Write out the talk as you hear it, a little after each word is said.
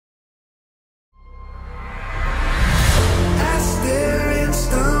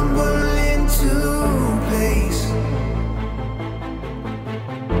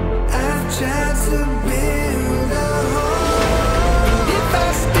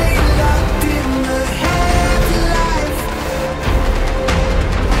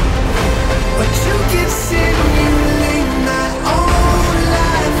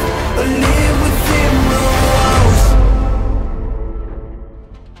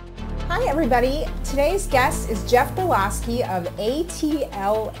Hi everybody, today's guest is Jeff Breloski of ATLAWIP.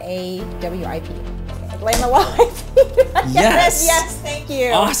 Atlanta Law IP. Yes. Yes, thank you.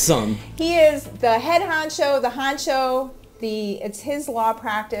 Awesome. He is the head honcho, it's his law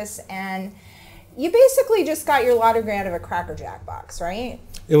practice, and you basically just got your law degree out of a Cracker Jack box, right?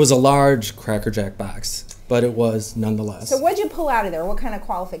 It was a large Cracker Jack box, but it was nonetheless. So what'd you pull out of there? What kind of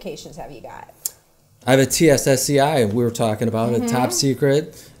qualifications have you got? I have a TS-SCI, we were talking about, a top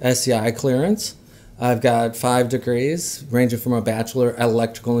secret SCI clearance. I've got 5 degrees, ranging from a bachelor in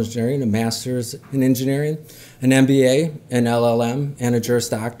electrical engineering, a master's in engineering, an MBA, an LLM, and a Juris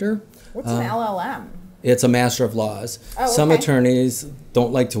Doctor. What's an LLM? It's a Master of Laws. Oh, okay. Some attorneys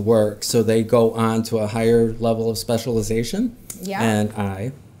don't like to work, so they go on to a higher level of specialization. Yeah. And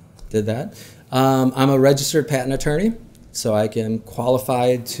I did that. I'm a registered patent attorney, so I can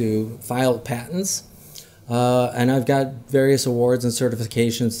qualify to file patents. And I've got various awards and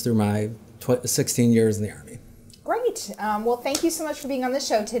certifications through my 16 years in the Army. Great. Well, thank you so much for being on the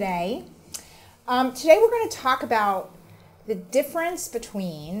show today. Today we're going to talk about the difference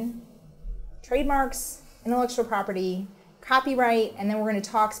between trademarks, intellectual property, copyright, and then we're going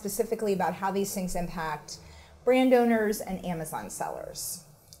to talk specifically about how these things impact brand owners and Amazon sellers.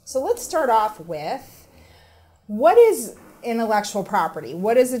 So let's start off with, what is intellectual property?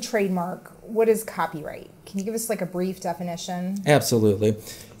 What is a trademark? What is copyright? Can you give us like a brief definition? Absolutely.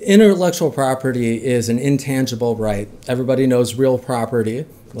 Intellectual property is an intangible right. Everybody knows real property,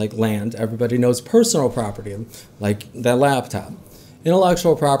 like land. Everybody knows personal property, like that laptop.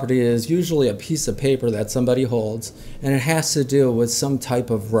 Intellectual property is usually a piece of paper that somebody holds, and it has to do with some type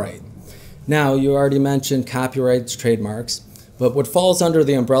of right. Now, you already mentioned copyrights, trademarks, but what falls under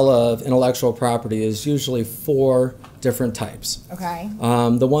the umbrella of intellectual property is usually 4 different types. Okay.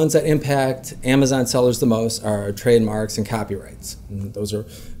 The ones that impact Amazon sellers the most are trademarks and copyrights. And those are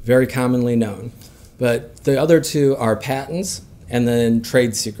very commonly known. But the other 2 are patents and then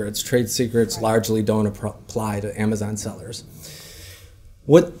trade secrets. Trade secrets largely don't apply to Amazon sellers.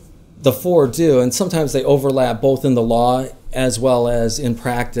 What the 4 do, and sometimes they overlap both in the law as well as in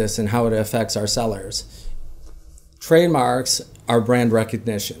practice and how it affects our sellers. Trademarks are brand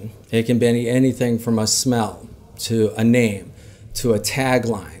recognition. It can be anything from a smell to a name to a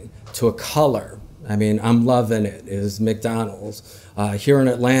tagline to a color. I mean, I'm loving it is McDonald's. Here in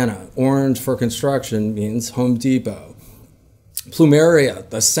Atlanta, orange for construction means Home Depot. Plumeria,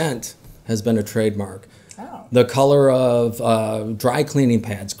 the scent, has been a trademark. Oh. The color of dry cleaning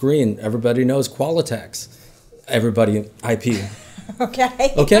pads, green, everybody knows Qualitex. Everybody IP.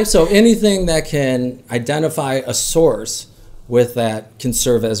 Okay. Okay, so anything that can identify a source with that can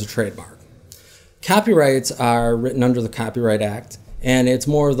serve as a trademark. Copyrights are written under the Copyright Act, and it's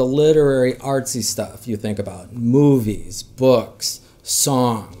more of the literary artsy stuff you think about. Movies, books,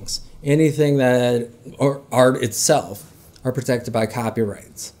 songs, anything that, or art itself, are protected by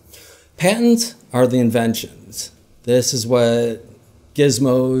copyrights. Patents are the inventions. This is what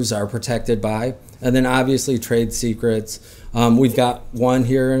gizmos are protected by. And then obviously trade secrets. We've got one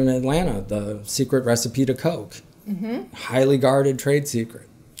here in Atlanta, the secret recipe to Coke. Mm-hmm. Highly guarded trade secret.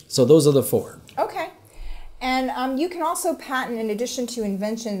 So those are the 4. Okay. And you can also patent, in addition to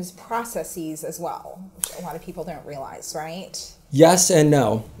inventions, processes as well, which a lot of people don't realize, right? Yes and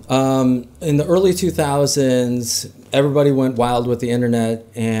no. In the early 2000s, everybody went wild with the internet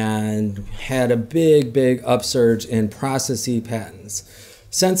and had a big upsurge in processee patents.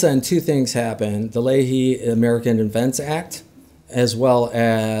 Since then, 2 things happened: the Leahy American Invents Act, as well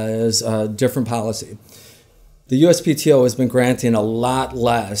as a different policy. The USPTO has been granting a lot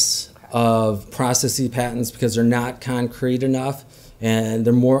less of processee patents because they're not concrete enough, and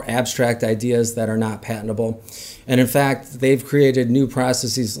they're more abstract ideas that are not patentable. And in fact, they've created new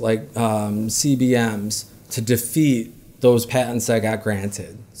processes like CBMs to defeat those patents that got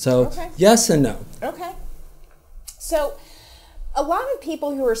granted. So okay. Yes and no. Okay. So a lot of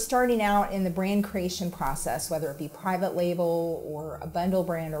people who are starting out in the brand creation process, whether it be private label or a bundle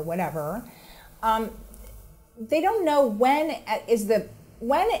brand or whatever, they don't know when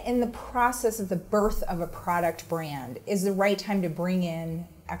in the process of the birth of a product brand is the right time to bring in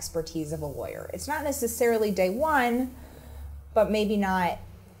expertise of a lawyer. It's not necessarily day one, but maybe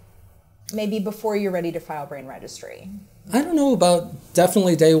before you're ready to file brand registry. I don't know about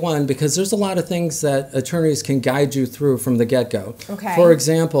definitely day one, because there's a lot of things that attorneys can guide you through from the get-go. Okay. For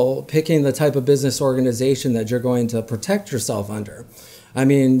example, picking the type of business organization that you're going to protect yourself under. I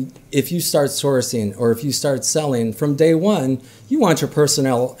mean, if you start sourcing or if you start selling, from day one, you want your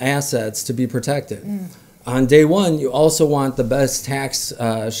personnel assets to be protected. On day one, you also want the best tax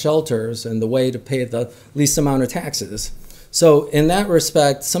shelters and the way to pay the least amount of taxes. So in that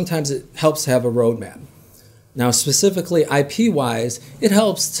respect, sometimes it helps to have a roadmap. Now, specifically IP-wise, it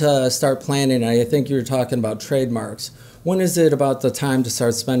helps to start planning. I think you're talking about trademarks. When is it about the time to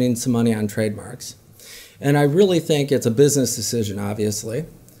start spending some money on trademarks? And I really think it's a business decision, obviously.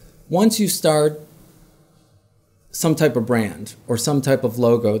 Once you start some type of brand or some type of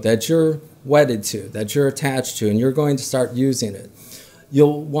logo that you're wedded to, that you're attached to, and you're going to start using it,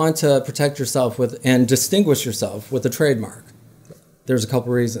 you'll want to protect yourself with and distinguish yourself with a trademark. There's a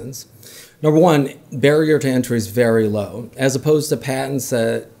couple reasons. Number one, barrier to entry is very low, as opposed to patents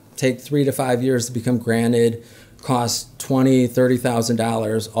that take 3 to 5 years to become granted, cost $20,000,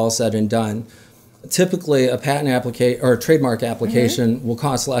 $30,000 all said and done. Typically, a patent application or a trademark application will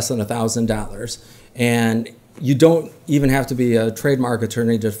cost less than $1,000, and you don't even have to be a trademark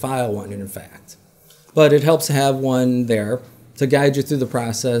attorney to file one, in fact. But it helps to have one there to guide you through the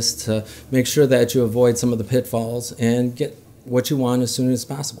process, to make sure that you avoid some of the pitfalls and get what you want as soon as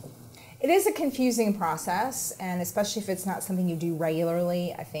possible. It is a confusing process, and especially if it's not something you do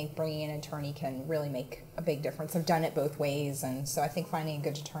regularly, I think bringing in an attorney can really make a big difference. I've done it both ways, and so I think finding a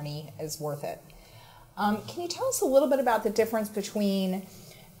good attorney is worth it. Can you tell us a little bit about the difference between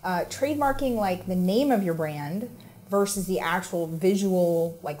trademarking like the name of your brand versus the actual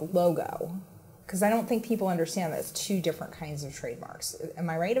visual like logo? Because I don't think people understand that it's two different kinds of trademarks. Am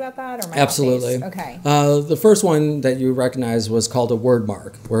I right about that? Or am I Absolutely. Okay. The first one that you recognize was called a word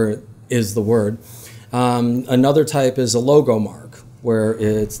mark, where it is the word. Another type is a logo mark, where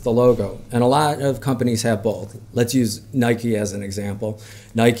it's the logo. And a lot of companies have both. Let's use Nike as an example.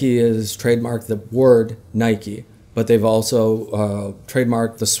 Nike has trademarked the word Nike, but they've also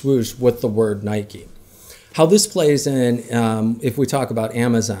trademarked the swoosh with the word Nike. How this plays in, if we talk about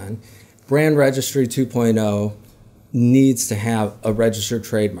Amazon, Brand Registry 2.0 needs to have a registered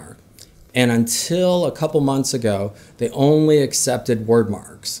trademark. And until a couple months ago, they only accepted word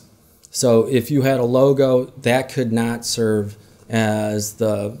marks. So if you had a logo, that could not serve as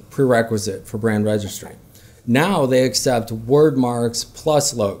the prerequisite for brand registry. Now they accept word marks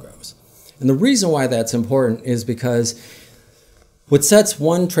plus logos. And the reason why that's important is because what sets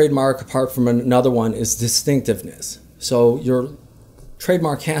one trademark apart from another one is distinctiveness. So your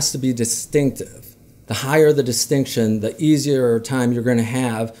trademark has to be distinctive. The higher the distinction, the easier time you're going to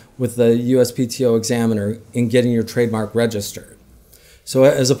have with the USPTO examiner in getting your trademark registered. So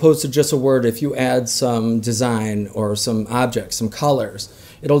as opposed to just a word, if you add some design or some objects, some colors,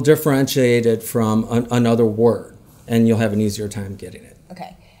 it'll differentiate it from another word, and you'll have an easier time getting it.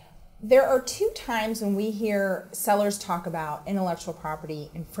 Okay. There are two times when we hear sellers talk about intellectual property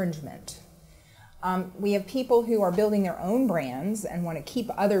infringement. We have people who are building their own brands and want to keep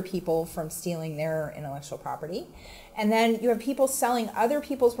other people from stealing their intellectual property. And then you have people selling other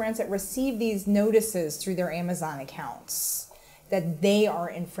people's brands that receive these notices through their Amazon accounts that they are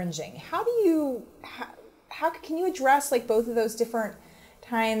infringing. How can you address like both of those different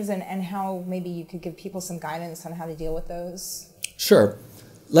times and how maybe you could give people some guidance on how to deal with those? Sure.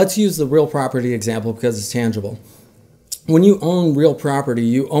 Let's use the real property example because it's tangible. When you own real property,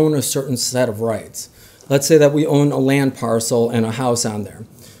 you own a certain set of rights. Let's say that we own a land parcel and a house on there.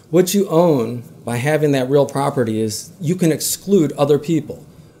 What you own by having that real property is you can exclude other people,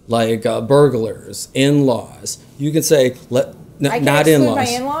 like burglars, in-laws. You can say, not in-laws. My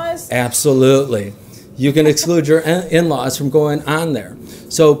in-laws? Absolutely. You can exclude your in-laws from going on there.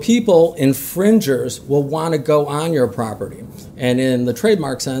 So people, infringers, will want to go on your property. And in the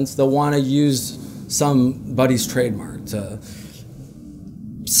trademark sense, they'll want to use somebody's trademark to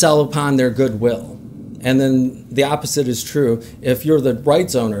sell upon their goodwill. And then the opposite is true. If you're the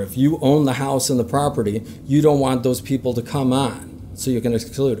rights owner, if you own the house and the property, you don't want those people to come on, so you can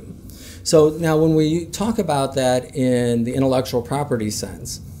exclude them. So now when we talk about that in the intellectual property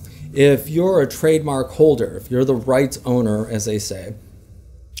sense, if you're a trademark holder, if you're the rights owner, as they say,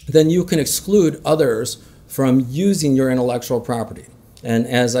 then you can exclude others from using your intellectual property. And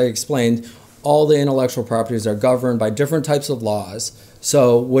as I explained, all the intellectual properties are governed by different types of laws.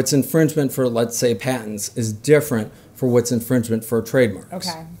 So what's infringement for, let's say, patents is different for what's infringement for trademarks.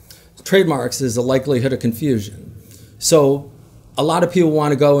 Okay. Trademarks is a likelihood of confusion. So a lot of people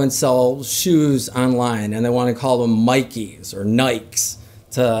want to go and sell shoes online, and they want to call them Mikeys or Nikes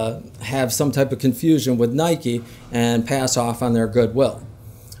to have some type of confusion with Nike and pass off on their goodwill.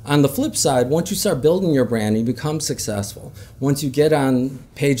 On the flip side, once you start building your brand, you become successful. Once you get on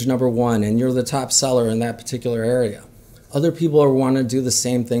page #1 and you're the top seller in that particular area, other people want to do the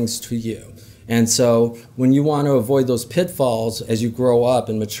same things to you. And so when you want to avoid those pitfalls as you grow up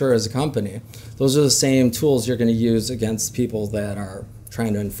and mature as a company, those are the same tools you're going to use against people that are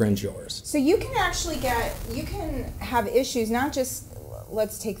trying to infringe yours. So you can actually you can have issues, not just,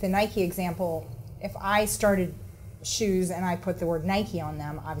 let's take the Nike example. If I started shoes and I put the word Nike on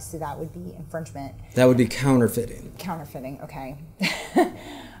them, obviously that would be infringement. That would be counterfeiting. Counterfeiting, okay.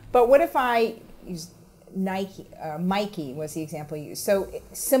 But what if I use Nike, Mikey was the example used. So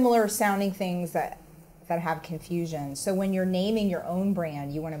similar sounding things that have confusion. So when you're naming your own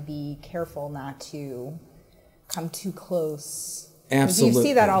brand, you want to be careful not to come too close. Absolutely. You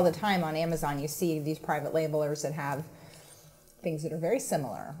see that all the time on Amazon. You see these private labelers that have things that are very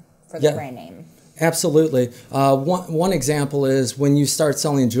similar for the brand name. Absolutely. One example is when you start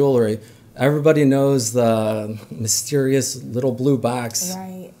selling jewelry, everybody knows the mysterious little blue box.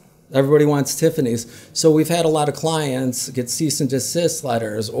 Right. Everybody wants Tiffany's. So we've had a lot of clients get cease and desist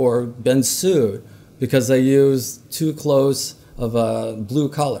letters or been sued because they use too close of a blue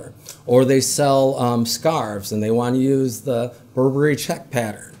color. Or they sell scarves and they want to use the Burberry check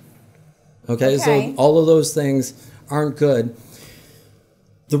pattern. Okay, so all of those things aren't good.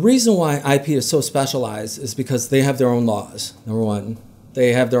 The reason why IP is so specialized is because they have their own laws, number one.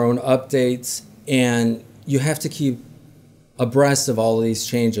 They have their own updates, and you have to keep abreast of all of these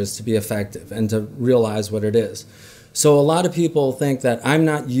changes to be effective and to realize what it is. So a lot of people think that I'm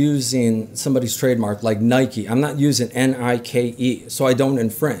not using somebody's trademark like Nike. I'm not using Nike, so I don't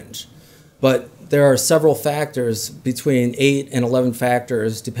infringe. But there are several factors, between 8 and 11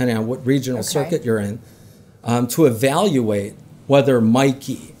 factors, depending on what regional circuit you're in, to evaluate whether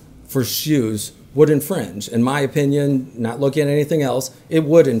Mikey for shoes would infringe. In my opinion, not looking at anything else, it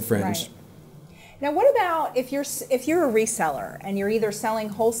would infringe. Right. Now, what about if you're a reseller and you're either selling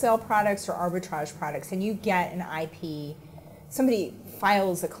wholesale products or arbitrage products, and you get an IP, somebody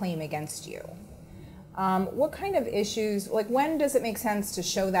files a claim against you? What kind of issues, like when does it make sense to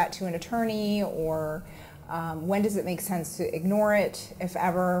show that to an attorney, or when does it make sense to ignore it, if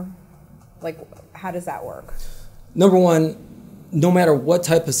ever? Like, how does that work? Number one, no matter what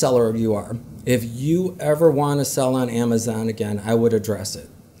type of seller you are, if you ever want to sell on Amazon again, I would address it.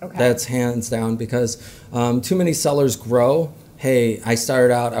 Okay. That's hands down, because too many sellers grow. Hey, I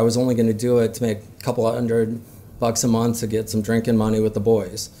started out, I was only going to do it to make a couple of $100 a month to get some drinking money with the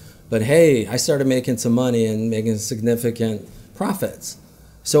boys. But hey, I started making some money and making significant profits.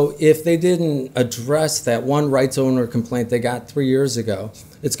 So if they didn't address that one rights owner complaint they got 3 years ago,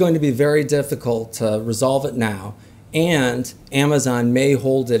 it's going to be very difficult to resolve it now. And Amazon may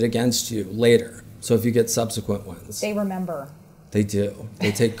hold it against you later. So if you get subsequent ones. They remember. They do.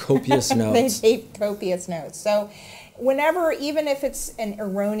 They take copious notes. They take copious notes. So whenever, even if it's an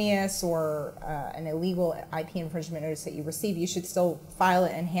erroneous or an illegal IP infringement notice that you receive, you should still file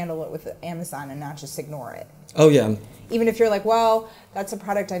it and handle it with Amazon and not just ignore it. Oh, yeah. Even if you're like, well, that's a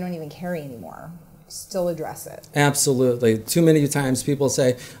product I don't even carry anymore. Still address it. Absolutely. Too many times people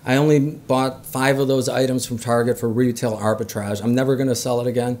say, I only bought 5 of those items from Target for retail arbitrage. I'm never going to sell it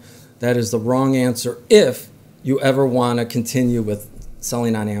again. That is the wrong answer if you ever want to continue with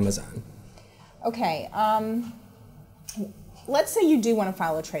selling on Amazon. Okay. Let's say you do want to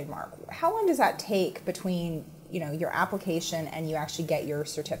file a trademark. How long does that take between your application and you actually get your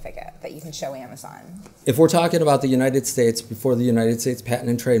certificate that you can show Amazon? If we're talking about the United States, before the United States Patent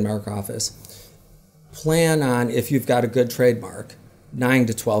and Trademark Office, plan on, if you've got a good trademark, 9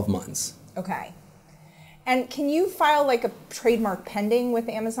 to 12 months. Okay. And can you file like a trademark pending with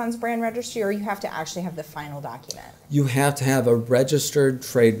Amazon's brand registry, or you have to actually have the final document? You have to have a registered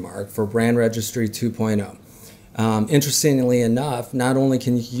trademark for brand registry 2.0. Interestingly enough, not only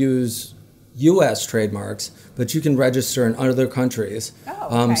can you use U.S. trademarks, but you can register in other countries.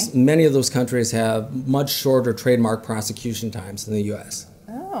 Oh, okay. Many of those countries have much shorter trademark prosecution times than the U.S.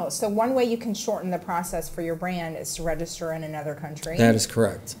 Oh, so one way you can shorten the process for your brand is to register in another country? That is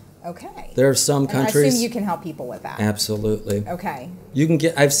correct. Okay. There are some countries. And I assume you can help people with that. Absolutely. Okay. You can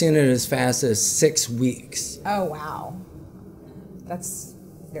get, I've seen it as fast as 6 weeks. Oh, wow. That's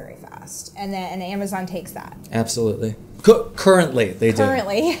very fast. And Amazon takes that. Absolutely. Currently, they do.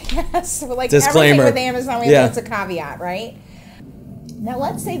 Currently, yes. So like Disclaimer. Everything with Amazon, that's a caveat, right? Now,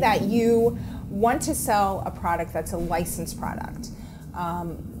 let's say that you want to sell a product that's a licensed product.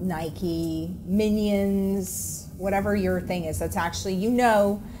 Nike, Minions, whatever your thing is. That's actually,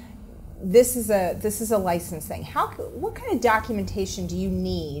 this is a licensed thing. What kind of documentation do you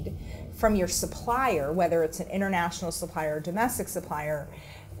need from your supplier, whether it's an international supplier or domestic supplier,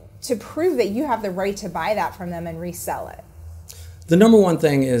 to prove that you have the right to buy that from them and resell it? The number one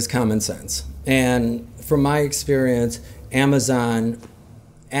thing is common sense. And from my experience, Amazon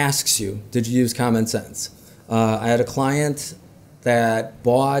asks you, did you use common sense? I had a client that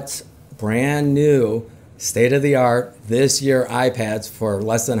bought brand new state-of-the-art, this year iPads for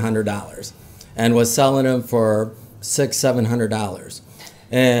less than $100 and was selling them for $600-700.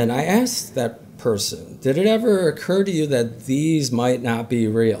 And I asked that person, did it ever occur to you that these might not be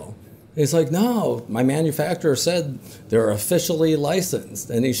real? He's like, no, my manufacturer said they're officially licensed.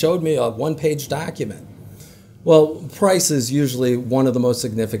 And he showed me a one-page document. Well, price is usually one of the most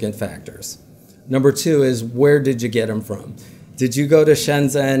significant factors. Number two is, where did you get them from? Did you go to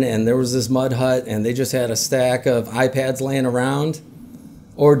Shenzhen and there was this mud hut and they just had a stack of iPads laying around?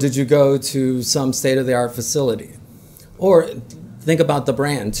 Or did you go to some state-of-the-art facility? Or think about the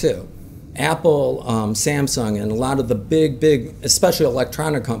brand too. Apple, Samsung, and a lot of the big, especially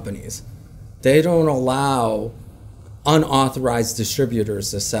electronic companies, they don't allow unauthorized distributors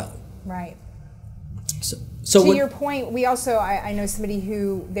to sell. Right. So to your point, we also, I know somebody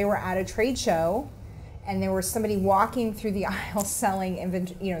who, they were at a trade show and there was somebody walking through the aisle selling,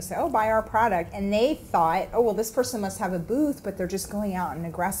 say, oh, buy our product. And they thought, oh, well, this person must have a booth, but they're just going out and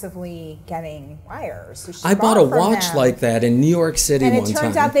aggressively getting wires. So I bought a watch like that in New York City one time. And it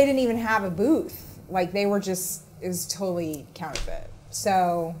turns out they didn't even have a booth. Like they were just, it was totally counterfeit.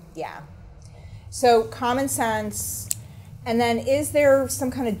 So, yeah. So common sense. And then is there some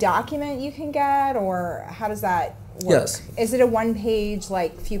kind of document you can get, or how does that work? Yes. Is it a one-page,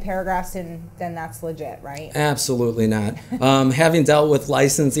 like few paragraphs, and then that's legit, right? Absolutely not. Having dealt with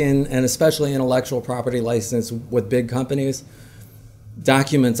licensing, and especially intellectual property license with big companies,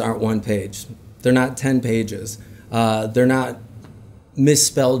 documents aren't one page. They're not 10 pages. They're not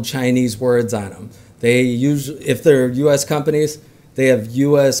misspelled Chinese words on them. They usually, if they're U.S. companies, they have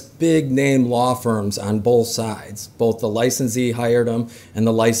U.S. big name law firms on both sides. Both the licensee hired them and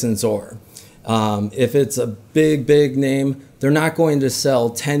the licensor. If it's a big name, they're not going to sell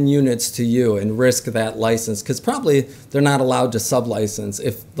 10 units to you and risk that license, because probably they're not allowed to sublicense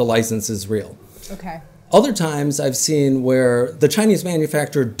if the license is real. Okay. Other times I've seen where the Chinese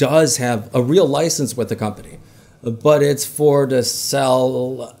manufacturer does have a real license with the company, but it's for to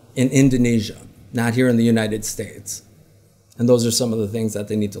sell in Indonesia, not here in the United States. And those are some of the things that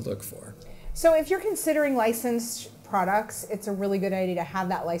they need to look for. So if you're considering licensed products, it's a really good idea to have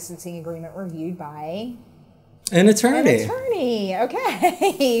that licensing agreement reviewed by an attorney. An attorney,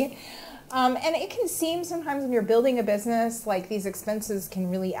 okay. And it can seem sometimes when you're building a business, like these expenses can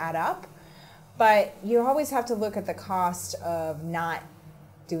really add up, but you always have to look at the cost of not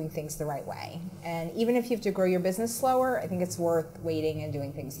doing things the right way. And even if you have to grow your business slower, I think it's worth waiting and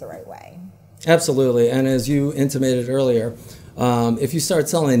doing things the right way. Absolutely, and as you intimated earlier, if you start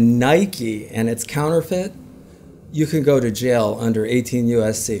selling Nike and it's counterfeit, you can go to jail under 18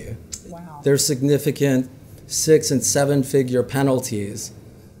 USC. Wow. There's significant 6- and 7-figure penalties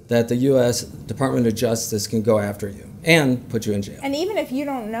that the U.S. Department of Justice can go after you and put you in jail. And even if you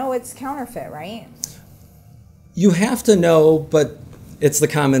don't know it's counterfeit, right? You have to know, but it's the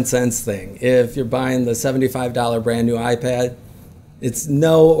common sense thing. If you're buying the $75 brand new iPad, it's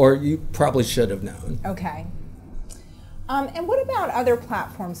no, or you probably should have known. Okay. And what about other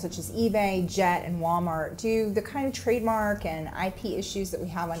platforms such as eBay, Jet, and Walmart? Do the kind of trademark and IP issues that we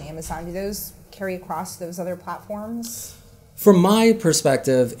have on Amazon, do those carry across those other platforms? From my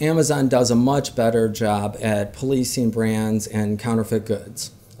perspective, Amazon does a much better job at policing brands and counterfeit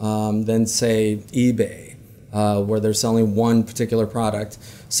goods than, say, eBay, where they're selling one particular product,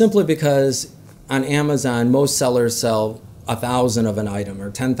 simply because on Amazon, most sellers sell 1,000 of an item or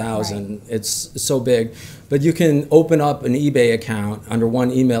 10,000. Right. It's so big. But you can open up an eBay account under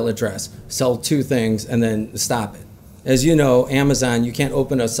one email address, sell 2 things, and then stop it. As you know, Amazon, you can't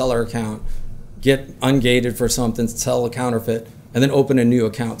open a seller account, get ungated for something, sell a counterfeit, and then open a new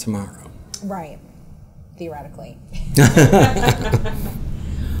account tomorrow. Right. Theoretically. All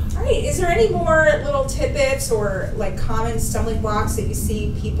right. Is there any more little tidbits or like common stumbling blocks that you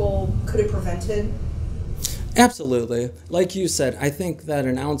see people could have prevented? Absolutely. Like you said, I think that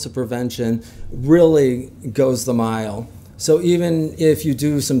an ounce of prevention really goes the mile. So even if you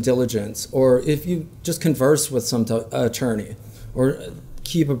do some diligence, or if you just converse with some attorney, or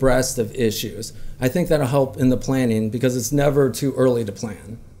keep abreast of issues, I think that'll help in the planning, because it's never too early to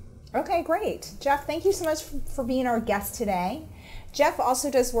plan. Okay, great. Jeff, thank you so much for being our guest today. Jeff also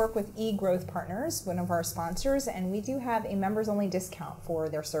does work with eGrowth Partners, one of our sponsors, and we do have a members-only discount for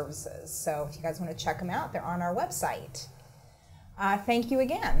their services. So if you guys want to check them out, they're on our website. Thank you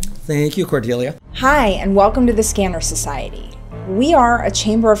again. Thank you, Cordelia. Hi, and welcome to the Scanner Society. We are a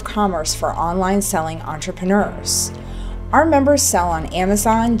chamber of commerce for online selling entrepreneurs. Our members sell on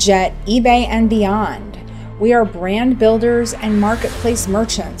Amazon, Jet, eBay, and beyond. We are brand builders and marketplace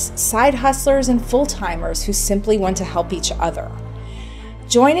merchants, side hustlers, and full-timers who simply want to help each other.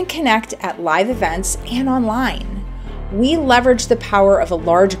 Join and connect at live events and online. We leverage the power of a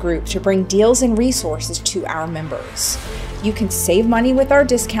large group to bring deals and resources to our members. You can save money with our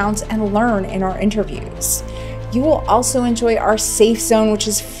discounts and learn in our interviews. You will also enjoy our Safe Zone, which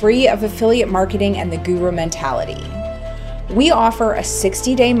is free of affiliate marketing and the guru mentality. We offer a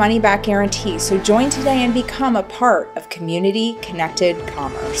 60-day money-back guarantee, so join today and become a part of community-connected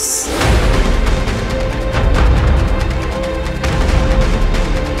commerce.